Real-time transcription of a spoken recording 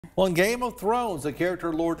Well, in Game of Thrones, the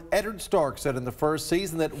character Lord Eddard Stark said in the first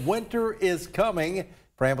season that winter is coming.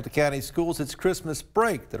 For Hamilton County Schools, it's Christmas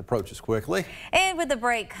break that approaches quickly. And with the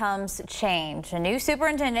break comes change. A new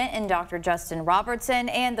superintendent in Dr. Justin Robertson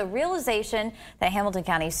and the realization that Hamilton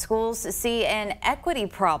County Schools see an equity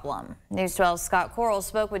problem. News 12's Scott Koral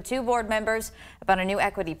spoke with two board members about a new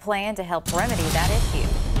equity plan to help remedy that issue.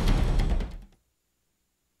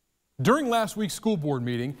 During last week's school board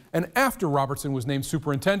meeting and after Robertson was named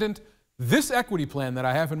superintendent, this equity plan that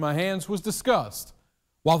I have in my hands was discussed.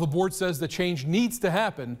 While the board says the change needs to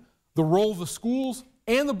happen, the role the schools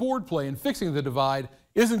and the board play in fixing the divide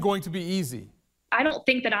isn't going to be easy. I don't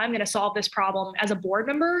think that I'm going to solve this problem as a board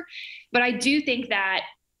member, but I do think that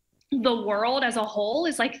the world as a whole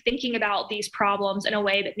is like thinking about these problems in a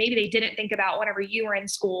way that maybe they didn't think about whenever you were in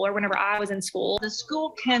school or whenever I was in school. The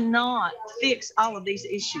school cannot fix all of these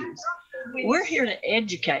issues. We're here to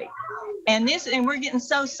educate. And we're getting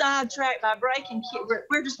so sidetracked by breaking kids.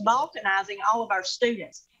 We're just balkanizing all of our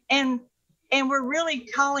students. And we're really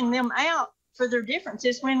calling them out for their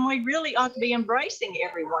differences when we really ought to be embracing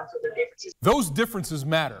everyone for their differences. Those differences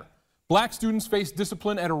matter. Black students face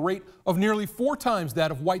discipline at a rate of nearly 4 times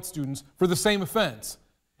that of white students for the same offense.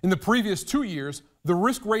 In the previous 2 years, the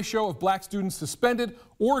risk ratio of black students suspended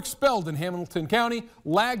or expelled in Hamilton County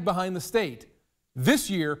lagged behind the state. This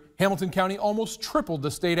year, Hamilton County almost tripled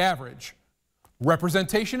the state average.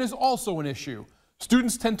 Representation is also an issue.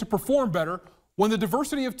 Students tend to perform better when the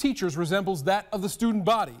diversity of teachers resembles that of the student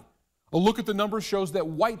body. A look at the numbers shows that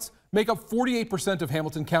whites make up 48% of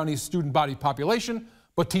Hamilton County's student body population,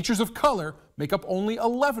 but teachers of color make up only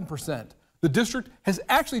 11%. The district has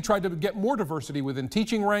actually tried to get more diversity within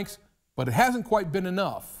teaching ranks, but it hasn't quite been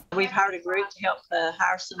enough. We've hired a group to help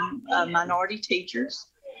hire some minority teachers.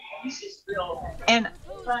 And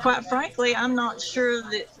quite frankly, I'm not sure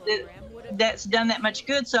that's done that much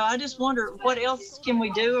good. So I just wonder, what else can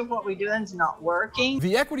we do if what we're doing is not working?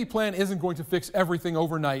 The equity plan isn't going to fix everything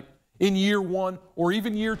overnight in year 1 or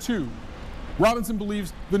even year 2. Robinson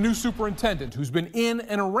believes the new superintendent, who's been in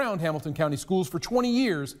and around Hamilton County Schools for 20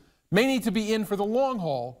 years, may need to be in for the long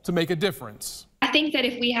haul to make a difference. I think that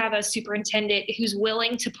if we have a superintendent who's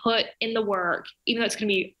willing to put in the work, even though it's going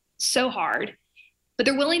to be so hard, but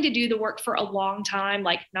they're willing to do the work for a long time,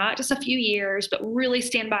 like not just a few years, but really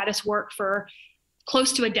stand by this work for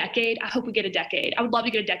close to a decade. I hope we get a decade. I would love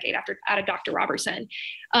to get a decade out of Dr. Robertson.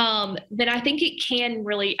 Then I think it can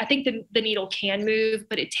really, I think the needle can move,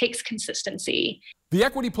 but it takes consistency. The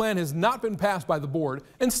equity plan has not been passed by the board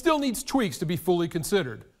and still needs tweaks to be fully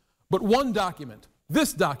considered. But one document,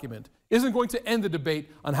 this document, isn't going to end the debate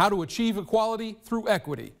on how to achieve equality through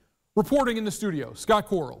equity. Reporting in the studio, Scott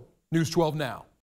Koral, News 12 Now.